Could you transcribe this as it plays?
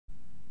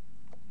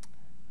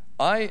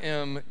I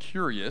am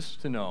curious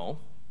to know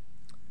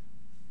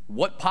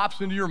what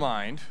pops into your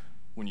mind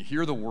when you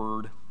hear the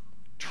word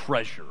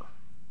treasure.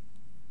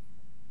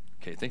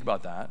 Okay, think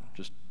about that.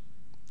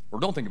 Or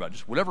don't think about it,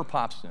 just whatever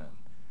pops in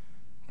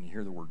when you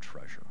hear the word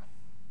treasure.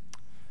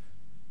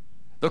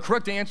 The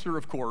correct answer,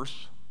 of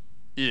course,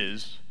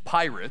 is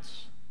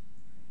pirates.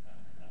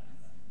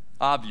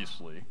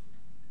 Obviously.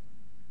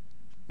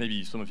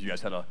 Maybe some of you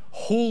guys had a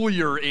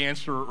holier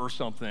answer or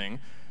something.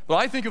 But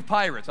I think of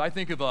pirates. I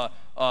think of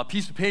a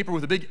piece of paper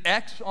with a big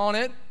X on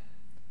it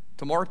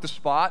to mark the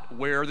spot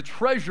where the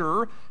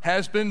treasure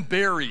has been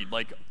buried,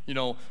 like,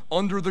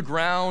 under the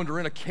ground or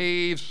in a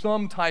cave,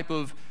 some type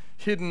of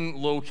hidden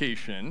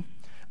location.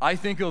 I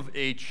think of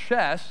a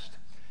chest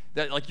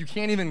that, like, you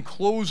can't even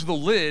close the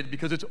lid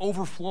because it's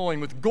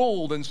overflowing with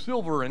gold and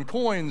silver and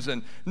coins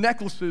and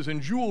necklaces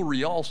and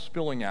jewelry all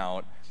spilling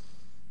out.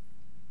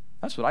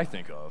 That's what I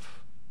think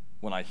of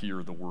when I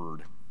hear the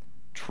word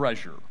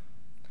treasure.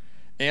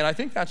 And I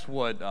think that's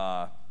what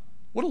a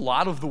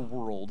lot of the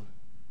world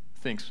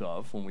thinks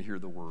of when we hear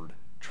the word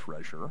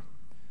treasure.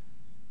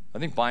 I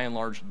think by and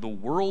large, the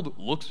world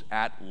looks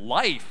at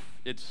life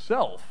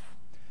itself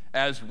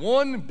as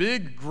one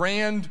big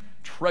grand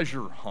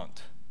treasure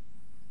hunt.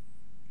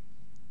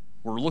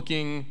 We're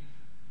looking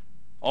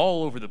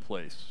all over the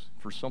place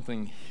for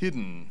something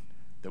hidden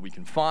that we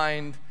can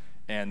find,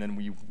 and then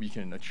we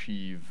can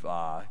achieve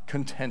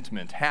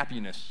contentment,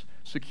 happiness,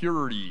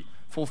 security,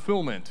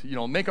 fulfillment,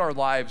 make our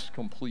lives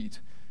complete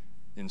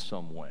in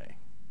some way.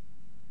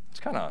 It's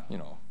kind of,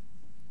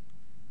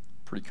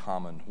 pretty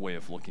common way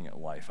of looking at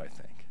life, I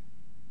think.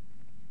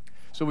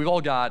 So we've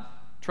all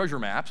got treasure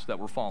maps that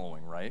we're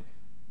following, right?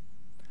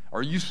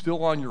 Are you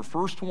still on your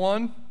first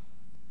one,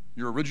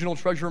 your original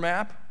treasure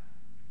map?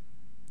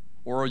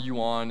 Or are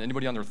you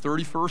anybody on their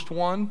 31st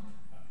one?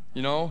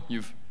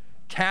 You've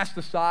cast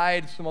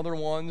aside some other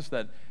ones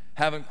that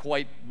haven't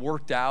quite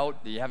worked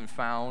out, that you haven't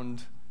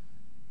found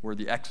where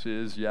the X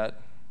is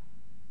yet.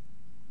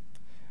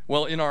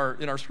 Well, in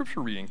our scripture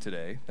reading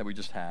today that we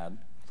just had,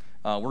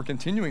 we're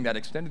continuing that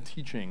extended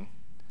teaching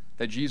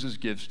that Jesus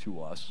gives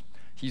to us.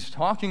 He's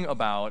talking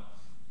about,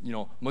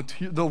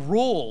 the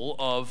role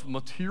of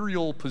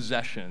material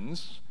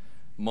possessions,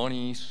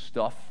 money,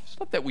 stuff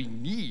that we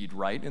need,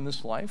 right, in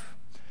this life.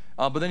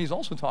 But then he's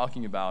also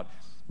talking about,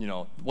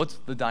 what's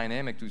the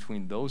dynamic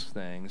between those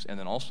things, and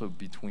then also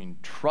between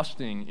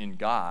trusting in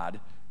God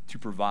to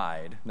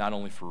provide, not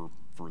only for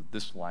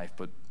this life,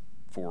 but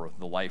for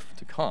the life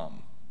to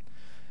come.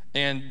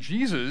 And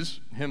Jesus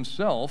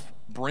himself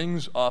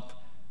brings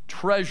up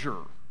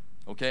treasure.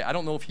 Okay, I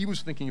don't know if he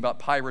was thinking about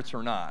pirates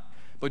or not,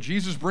 but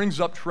Jesus brings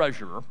up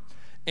treasure,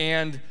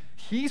 and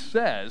he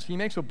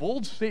makes a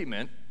bold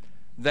statement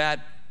that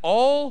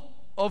all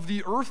of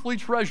the earthly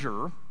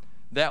treasure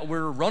that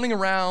we're running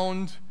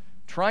around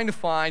trying to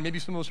find, maybe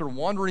some of us are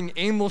wandering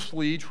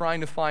aimlessly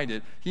trying to find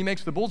it, he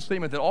makes the bold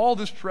statement that all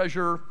this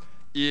treasure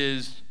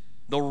is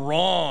the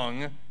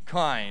wrong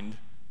kind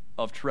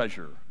of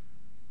treasure.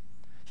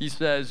 He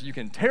says you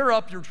can tear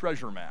up your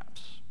treasure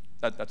maps.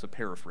 That's a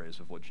paraphrase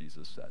of what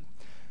Jesus said.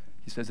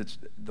 He says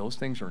those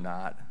things are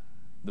not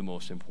the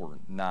most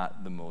important,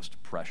 not the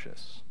most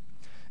precious.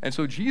 And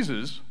so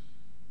Jesus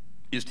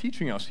is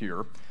teaching us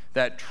here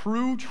that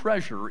true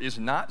treasure is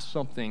not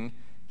something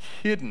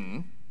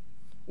hidden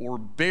or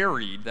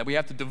buried that we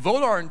have to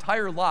devote our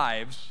entire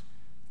lives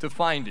to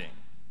finding.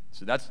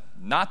 So that's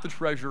not the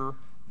treasure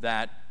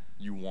that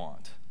you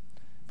want.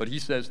 But he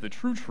says the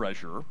true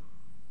treasure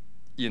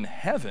in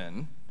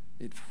heaven,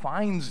 it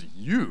finds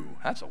you.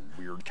 That's a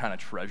weird kind of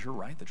treasure,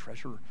 right? The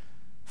treasure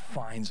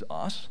finds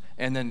us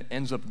and then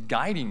ends up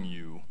guiding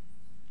you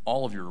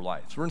all of your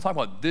life. So we're going to talk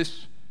about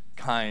this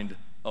kind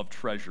of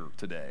treasure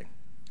today.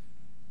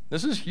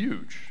 This is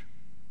huge.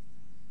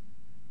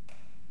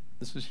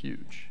 This is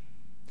huge.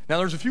 Now,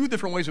 there's a few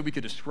different ways that we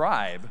could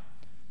describe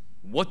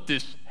what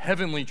this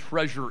heavenly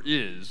treasure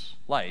is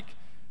like,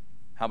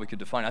 how we could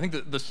define it. I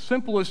think the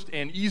simplest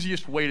and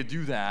easiest way to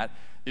do that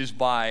is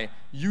by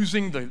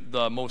using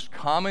the most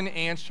common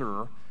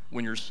answer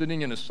when you're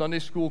sitting in a Sunday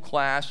school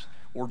class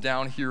or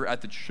down here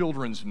at the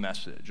children's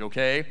message,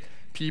 okay?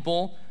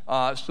 People,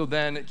 so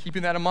then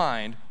keeping that in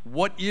mind,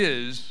 what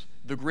is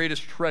the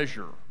greatest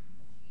treasure?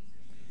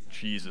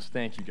 Jesus,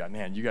 thank you, God.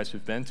 Man, you guys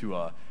have been to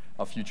a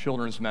few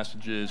children's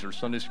messages or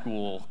Sunday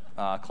school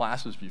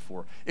classes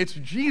before. It's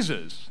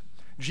Jesus.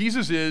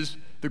 Jesus is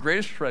the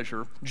greatest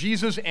treasure.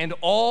 Jesus and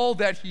all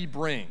that he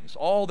brings,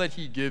 all that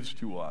he gives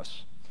to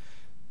us.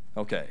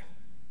 Okay.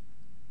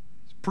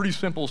 It's pretty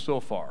simple so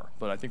far,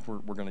 but I think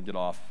we're going to get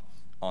off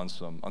on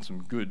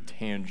some good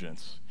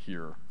tangents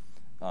here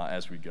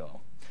as we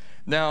go.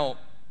 Now,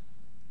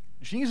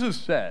 Jesus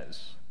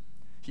says,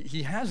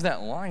 he has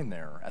that line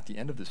there at the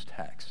end of this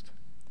text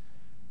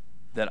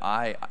that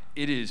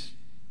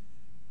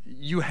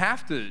you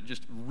have to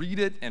just read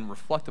it and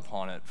reflect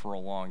upon it for a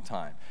long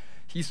time.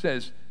 He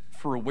says,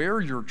 "For where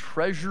your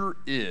treasure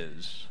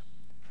is,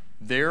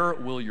 there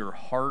will your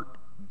heart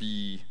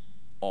be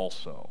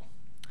also."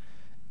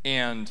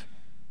 And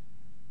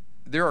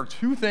there are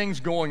two things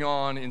going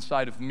on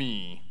inside of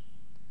me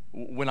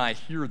when I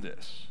hear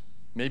this,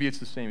 maybe it's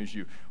the same as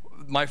you,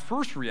 my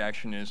first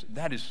reaction is,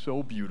 that is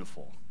so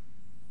beautiful.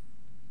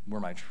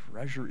 Where my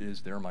treasure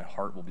is, there my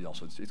heart will be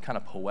also. It's kind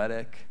of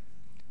poetic.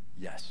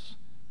 Yes,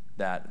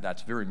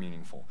 that's very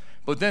meaningful.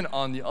 But then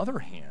on the other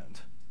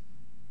hand,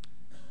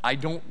 I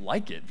don't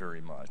like it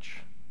very much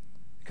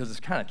because it's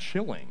kind of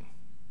chilling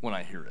when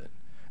I hear it.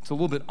 It's a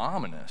little bit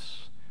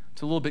ominous.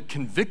 It's a little bit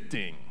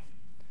convicting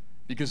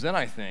because then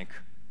I think,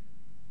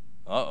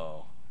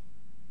 uh-oh,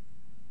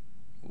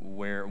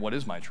 what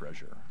is my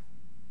treasure?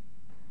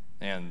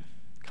 And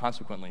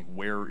consequently,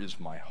 where is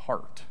my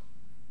heart?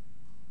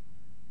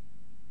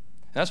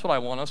 And that's what I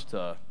want us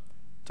to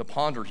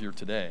ponder here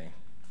today.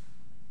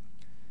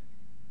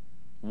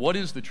 What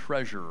is the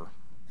treasure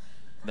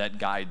that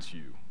guides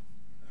you?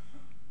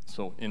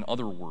 So, in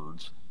other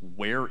words,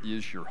 where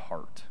is your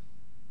heart?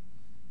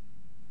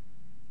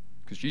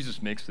 Because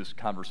Jesus makes this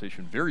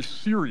conversation very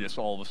serious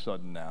all of a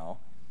sudden now.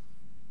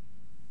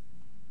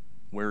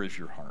 Where is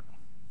your heart?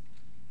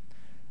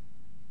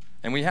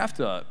 And we have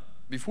to,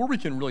 before we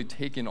can really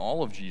take in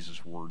all of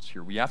Jesus' words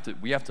here, we have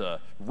to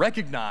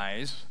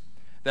recognize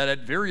that at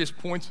various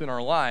points in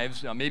our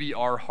lives, maybe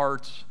our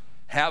hearts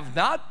have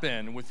not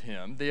been with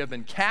him. They have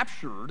been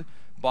captured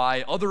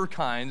by other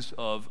kinds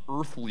of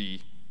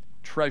earthly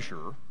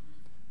treasure.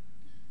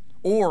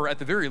 Or at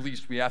the very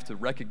least, we have to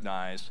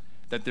recognize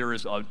that there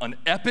is an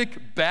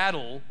epic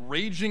battle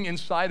raging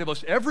inside of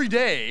us every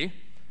day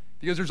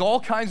because there's all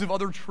kinds of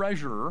other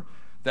treasure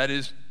that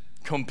is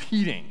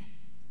competing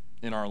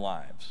in our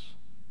lives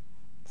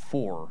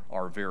for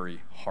our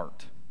very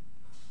heart.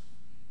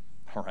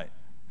 All right,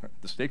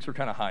 the stakes are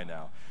kind of high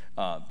now,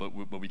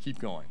 but we keep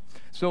going.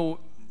 So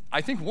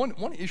I think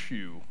one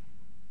issue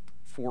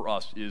for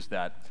us is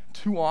that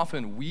too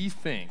often we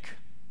think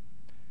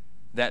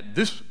that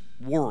this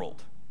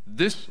world,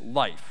 this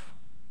life,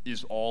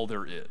 is all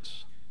there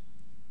is.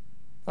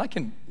 I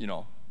can,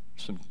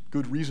 some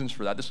good reasons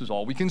for that. This is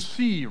all we can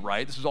see,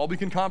 right? This is all we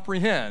can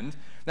comprehend.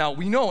 Now,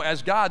 we know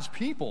as God's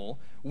people,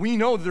 we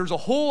know that there's a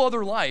whole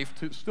other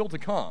life still to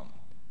come.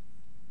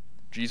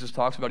 Jesus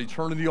talks about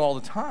eternity all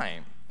the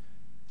time.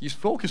 He's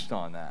focused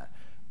on that.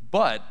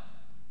 But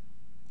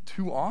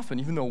too often,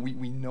 even though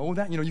we know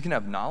that, you can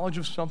have knowledge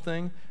of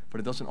something,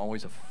 but it doesn't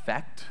always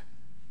affect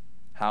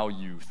how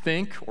you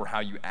think or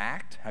how you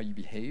act, how you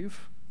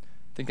behave.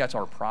 I think that's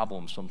our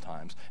problem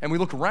sometimes. And we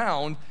look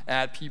around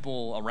at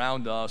people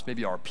around us,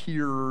 maybe our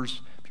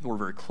peers, people who are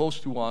very close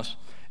to us,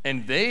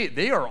 and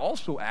they are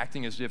also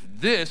acting as if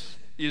this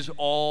is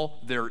all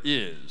there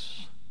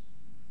is.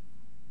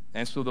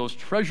 And so those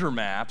treasure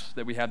maps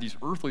that we have, these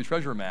earthly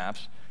treasure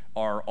maps,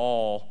 are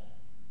all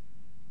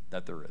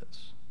that there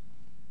is.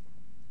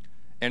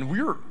 And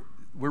we're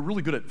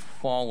really good at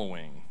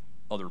following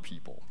other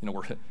people.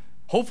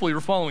 Hopefully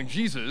we're following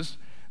Jesus,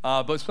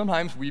 but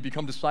sometimes we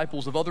become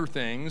disciples of other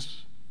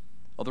things,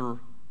 other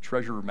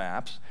treasure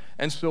maps.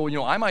 And so,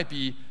 I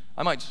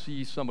might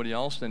see somebody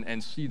else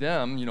and see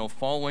them,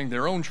 following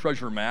their own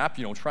treasure map,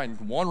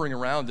 wandering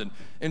around, and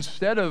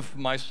instead of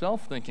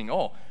myself thinking,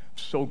 oh, I'm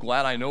so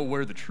glad I know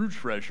where the true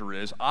treasure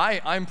is,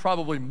 I'm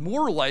probably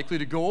more likely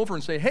to go over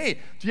and say, hey,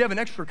 do you have an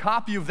extra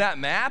copy of that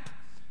map?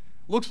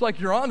 Looks like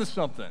you're onto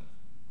something.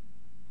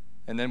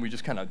 And then we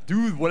just kind of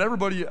do what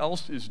everybody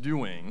else is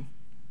doing.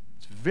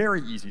 It's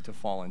very easy to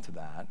fall into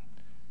that.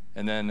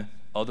 And then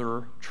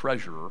other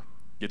treasure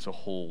gets a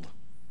hold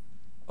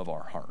of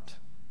our heart.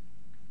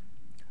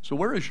 So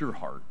where is your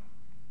heart?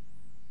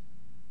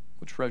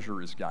 What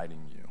treasure is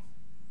guiding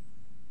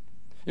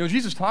you?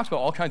 Jesus talks about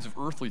all kinds of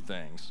earthly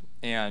things.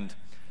 And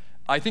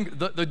I think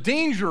the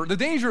danger,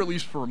 at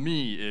least for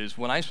me, is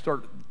when I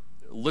start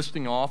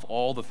listing off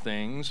all the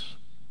things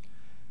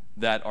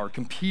that are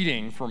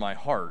competing for my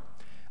heart,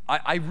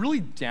 I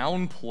really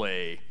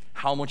downplay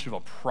how much of a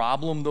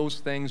problem those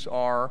things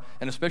are,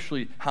 and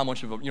especially how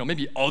much of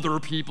maybe other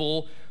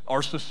people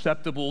are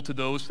susceptible to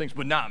those things,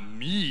 but not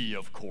me,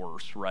 of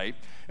course, right?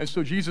 And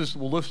so Jesus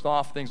will list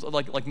off things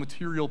like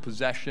material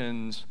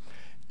possessions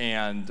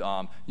and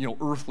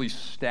earthly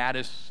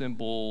status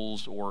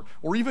symbols, or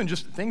even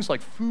just things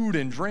like food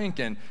and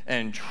drink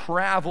and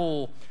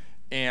travel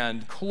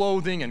and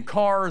clothing and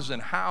cars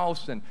and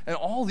house and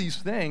all these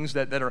things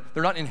they're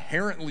not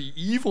inherently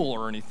evil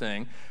or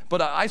anything,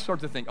 but I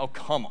start to think, oh,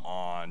 come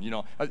on,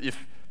 if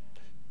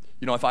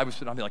I was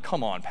sitting, I'd be like,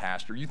 come on,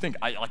 Pastor, you think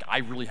I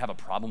really have a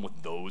problem with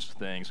those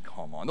things?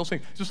 Come on, those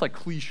things, it's just like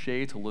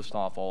cliche to list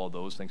off all of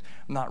those things.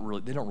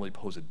 They don't really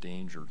pose a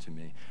danger to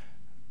me.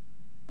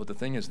 But the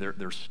thing is,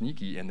 they're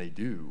sneaky, and they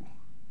do.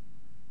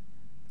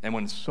 And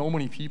when so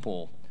many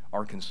people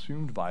are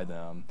consumed by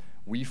them,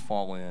 we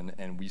fall in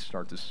and we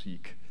start to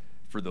seek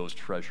for those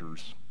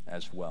treasures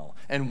as well.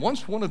 And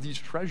once one of these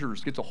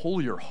treasures gets a hold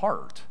of your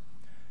heart,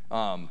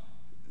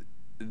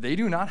 they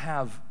do not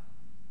have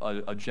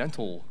a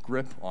gentle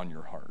grip on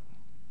your heart.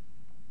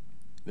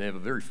 They have a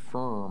very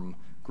firm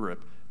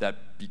grip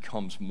that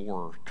becomes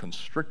more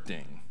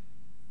constricting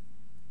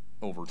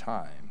over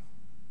time.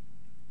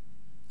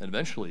 And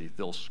eventually,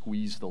 they'll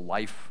squeeze the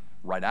life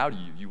right out of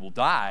you. You will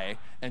die,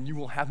 and you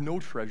will have no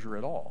treasure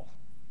at all.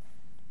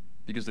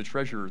 Because the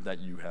treasure that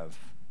you have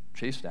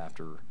chased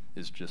after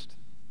is just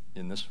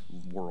in this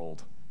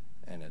world,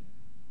 and it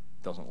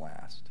doesn't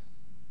last.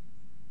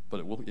 But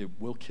it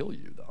will kill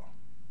you, though.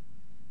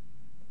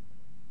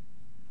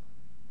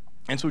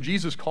 And so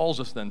Jesus calls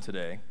us then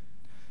today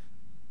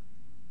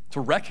to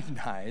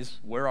recognize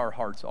where our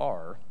hearts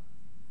are,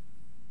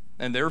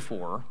 and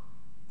therefore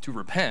to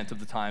repent of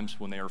the times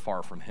when they are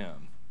far from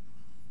him.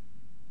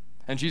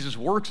 And Jesus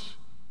works.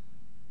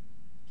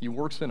 He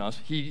works in us.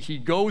 He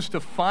goes to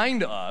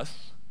find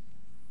us,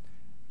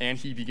 and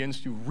he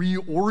begins to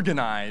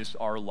reorganize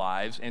our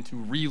lives and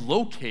to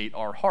relocate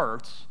our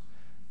hearts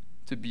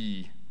to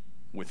be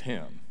with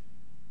him.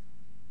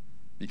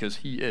 Because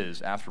he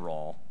is, after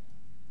all,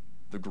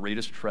 the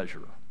greatest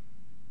treasure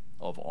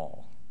of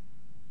all.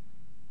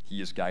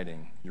 He is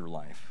guiding your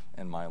life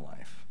and my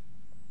life.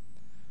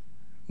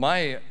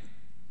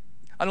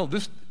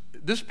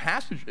 This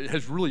passage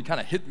has really kind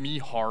of hit me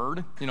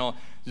hard,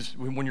 just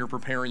when you're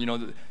preparing,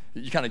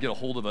 you kind of get a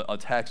hold of a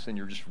text and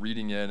you're just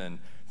reading it and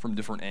from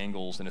different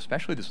angles, and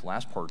especially this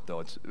last part, though.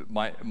 It's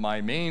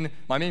my main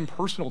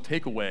personal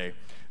takeaway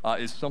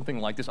is something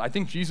like this. I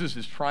think Jesus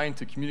is trying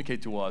to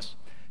communicate to us,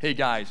 hey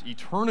guys,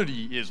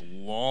 eternity is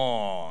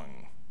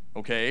long,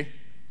 okay?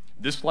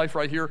 This life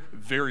right here,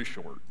 very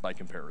short by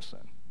comparison.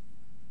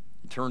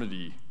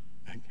 Eternity,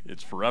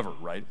 it's forever,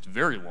 right? It's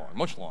very long,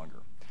 much longer.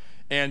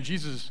 And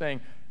Jesus is saying,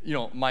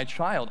 my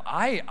child,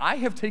 I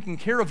have taken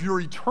care of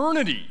your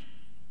eternity.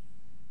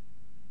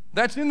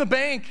 That's in the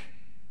bank.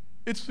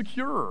 It's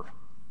secure.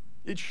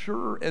 It's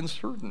sure and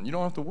certain. You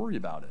don't have to worry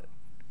about it.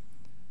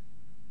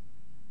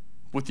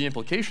 With the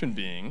implication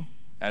being,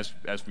 as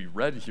we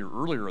read here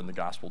earlier in the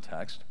gospel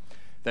text,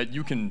 that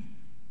you can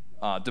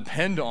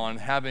depend on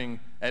having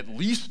at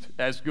least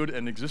as good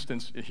an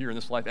existence here in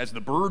this life as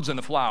the birds and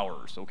the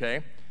flowers,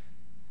 okay?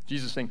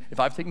 Jesus is saying, if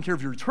I've taken care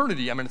of your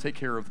eternity, I'm going to take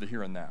care of the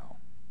here and now.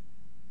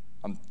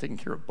 I'm taking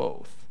care of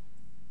both.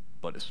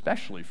 But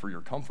especially for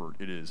your comfort,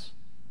 it is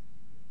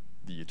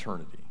the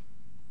eternity.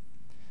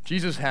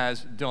 Jesus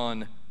has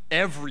done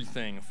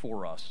everything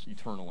for us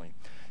eternally.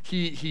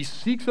 He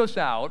seeks us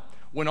out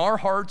when our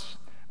hearts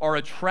are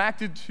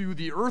attracted to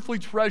the earthly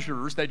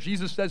treasures that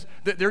Jesus says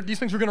that these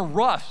things are going to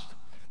rust.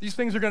 These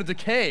things are going to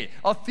decay.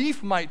 A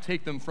thief might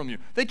take them from you.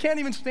 They can't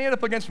even stand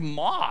up against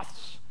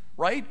moths,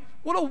 right?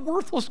 What a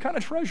worthless kind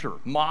of treasure.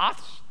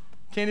 Moths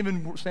can't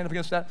even stand up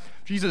against that.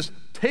 Jesus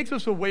takes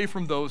us away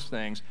from those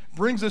things,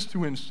 brings us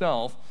to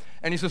himself,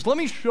 and he says, let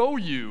me show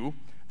you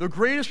the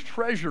greatest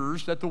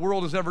treasures that the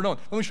world has ever known.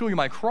 Let me show you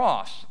my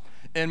cross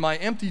and my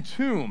empty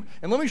tomb.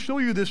 And let me show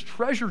you this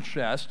treasure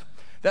chest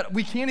that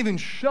we can't even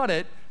shut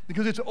it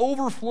because it's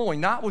overflowing,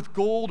 not with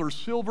gold or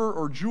silver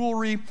or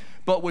jewelry,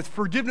 but with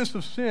forgiveness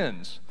of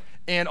sins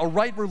and a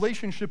right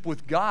relationship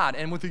with God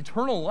and with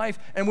eternal life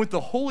and with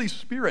the Holy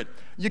Spirit.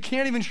 You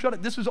can't even shut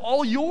it. This is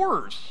all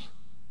yours.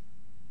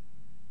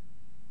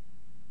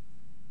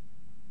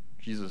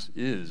 Jesus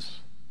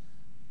is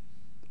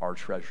our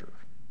treasure.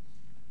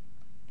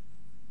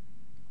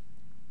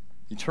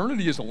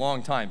 Eternity is a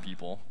long time,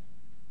 people.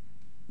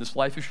 This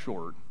life is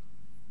short,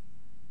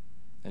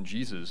 and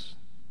Jesus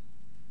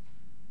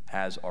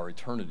has our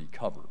eternity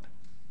covered.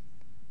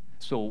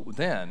 So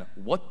then,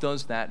 what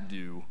does that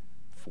do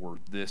for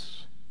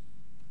this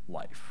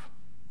life?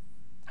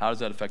 How does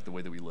that affect the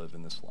way that we live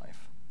in this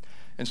life?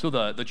 And so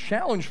the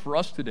challenge for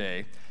us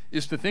today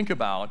is to think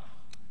about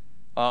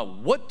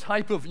what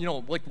type of,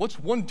 what's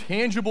one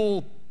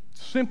tangible,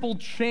 simple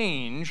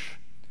change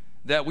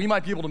that we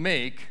might be able to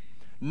make,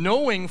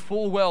 knowing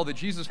full well that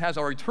Jesus has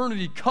our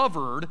eternity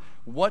covered.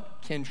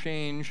 What can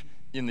change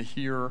in the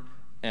here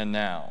and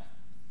now?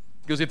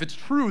 Because if it's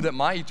true that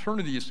my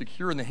eternity is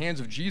secure in the hands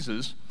of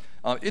Jesus,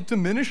 it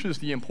diminishes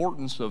the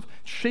importance of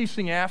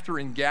chasing after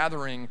and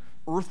gathering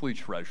earthly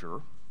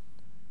treasure.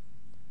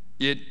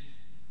 It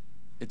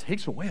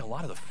takes away a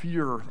lot of the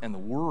fear and the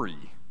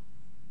worry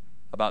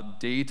about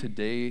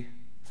day-to-day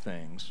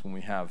things when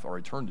we have our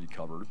eternity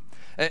covered.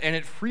 And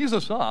it frees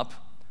us up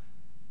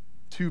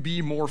to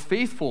be more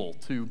faithful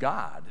to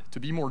God, to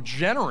be more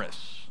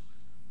generous,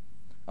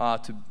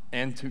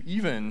 and to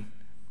even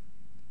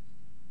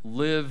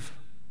live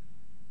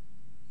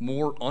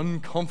more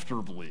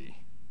uncomfortably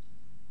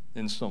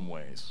in some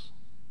ways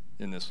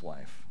in this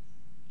life.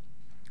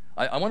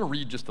 I want to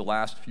read just the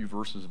last few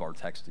verses of our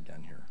text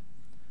again here.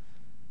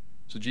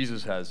 So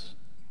Jesus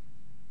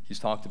he's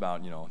talked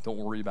about, don't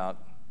worry about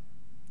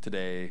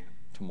today,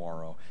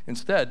 tomorrow.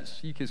 Instead,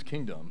 seek his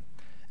kingdom,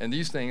 and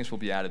these things will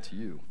be added to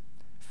you.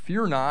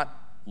 Fear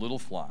not, little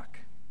flock,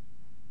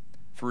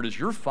 for it is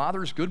your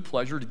Father's good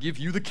pleasure to give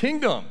you the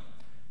kingdom.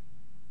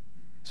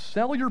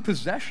 Sell your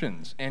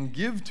possessions and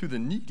give to the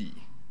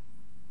needy.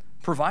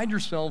 Provide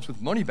yourselves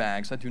with money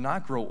bags that do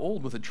not grow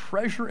old, with a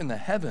treasure in the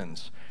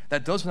heavens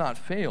that does not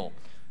fail,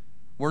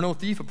 where no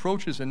thief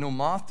approaches and no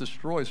moth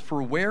destroys.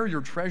 For where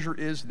your treasure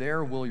is,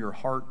 there will your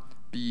heart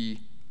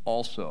be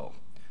also.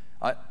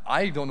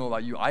 I don't know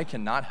about you. I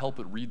cannot help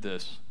but read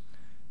this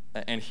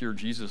and hear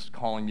Jesus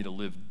calling me to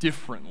live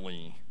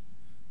differently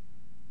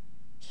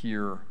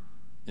here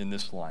in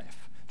this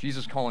life.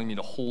 Jesus calling me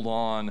to hold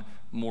on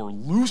more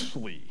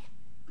loosely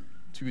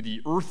to the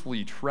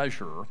earthly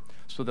treasure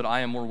so that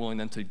I am more willing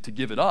then to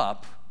give it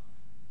up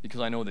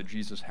because I know that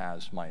Jesus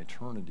has my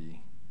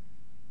eternity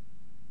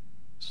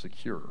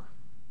secure.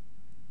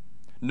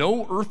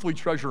 No earthly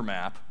treasure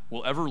map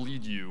will ever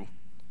lead you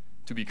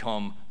to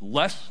become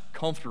less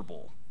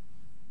comfortable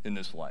in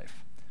this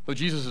life. But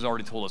Jesus has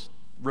already told us,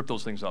 rip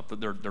those things up, that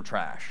they're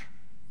trash.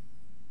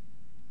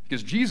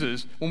 Because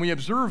Jesus, when we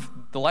observe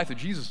the life that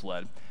Jesus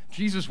led,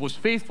 Jesus was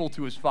faithful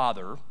to his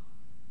Father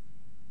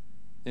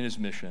in his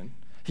mission.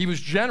 He was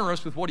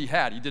generous with what he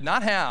had. He did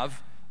not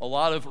have a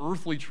lot of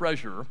earthly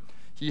treasure.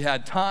 He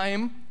had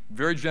time,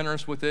 very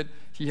generous with it.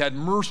 He had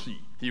mercy.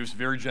 He was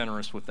very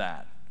generous with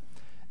that.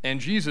 And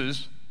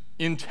Jesus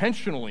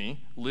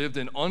intentionally lived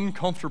an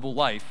uncomfortable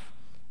life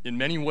in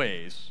many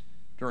ways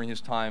during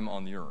his time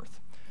on the earth.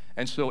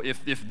 And so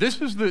if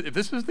this is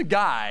the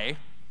guy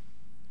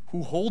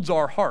who holds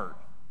our heart,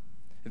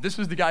 if this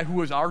is the guy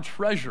who is our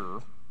treasure,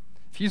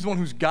 if he's the one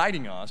who's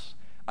guiding us,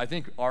 I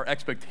think our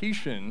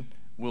expectation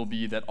will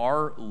be that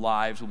our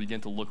lives will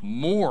begin to look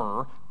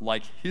more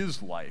like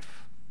his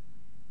life.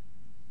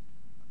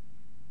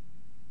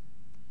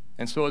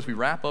 And so as we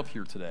wrap up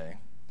here today,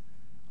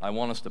 I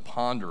want us to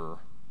ponder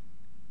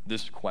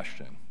this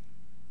question.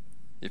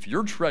 If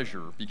your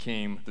treasure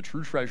became the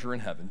true treasure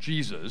in heaven,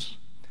 Jesus,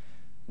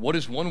 what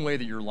is one way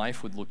that your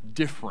life would look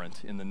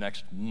different in the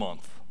next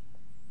month?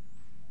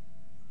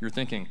 You're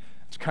thinking,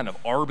 it's kind of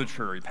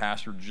arbitrary,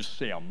 Pastor, to just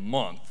say a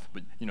month,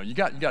 but you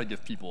got to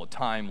give people a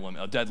time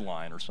limit, a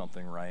deadline or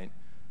something, right,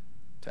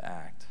 to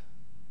act.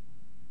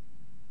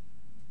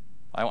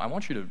 I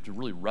want you to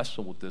really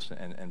wrestle with this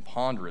and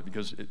ponder it,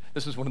 because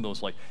this is one of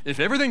those, like, if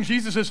everything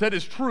Jesus has said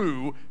is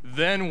true,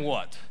 then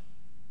what?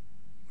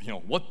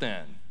 What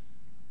then?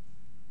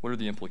 What are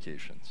the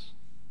implications?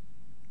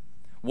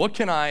 What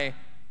can I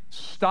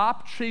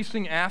stop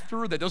chasing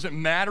after that doesn't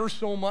matter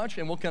so much,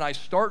 and what can I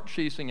start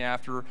chasing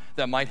after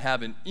that might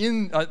have an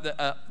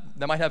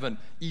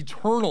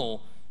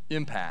eternal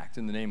impact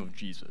in the name of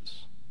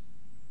Jesus?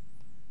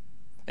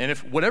 And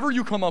if whatever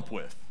you come up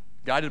with,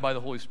 guided by the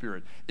Holy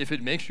Spirit, if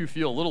it makes you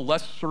feel a little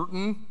less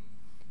certain,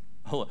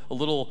 a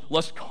little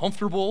less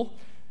comfortable,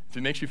 if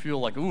it makes you feel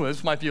like, ooh,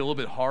 this might be a little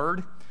bit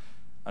hard,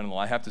 I don't know,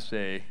 I have to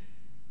say,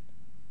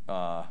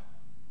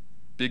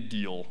 big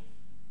deal.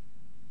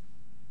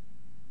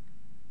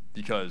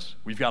 Because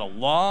we've got a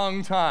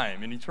long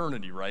time in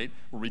eternity, right,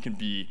 where we can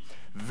be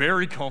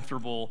very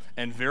comfortable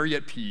and very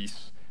at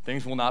peace.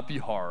 Things will not be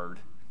hard.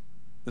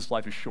 This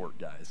life is short,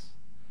 guys.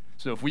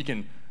 So if we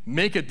can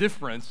make a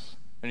difference,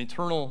 an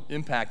eternal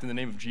impact in the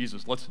name of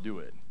Jesus, let's do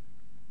it.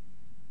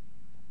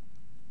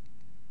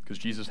 Because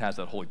Jesus has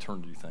that whole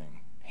eternity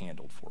thing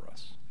handled for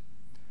us.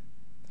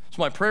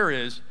 So my prayer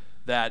is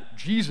that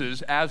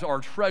Jesus, as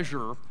our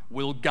treasure,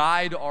 will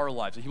guide our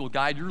lives. That he will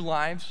guide your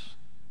lives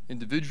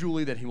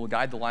individually, that he will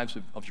guide the lives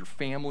of your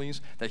families,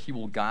 that he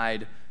will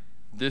guide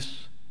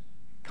this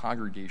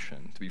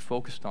congregation to be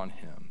focused on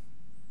him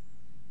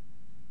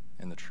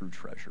and the true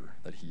treasure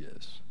that he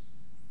is.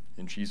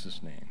 In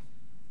Jesus' name,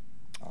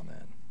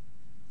 amen.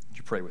 Would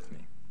you pray with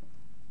me?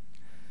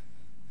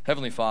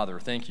 Heavenly Father,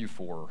 thank you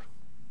for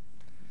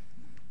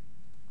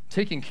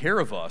taking care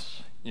of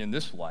us in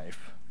this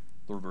life.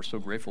 Lord, we're so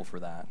grateful for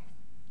that.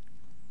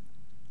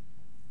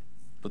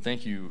 But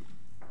thank you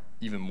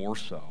even more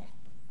so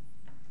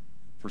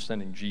for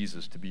sending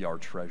Jesus to be our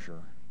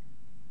treasure.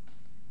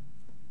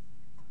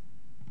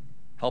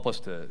 Help us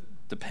to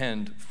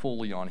depend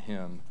fully on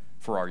him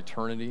for our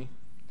eternity,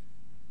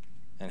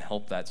 and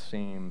help that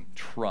same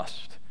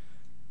trust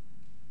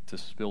to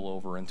spill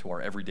over into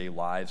our everyday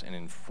lives and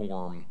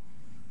inform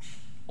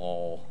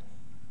all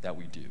that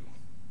we do.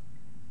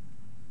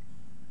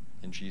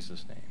 In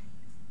Jesus' name.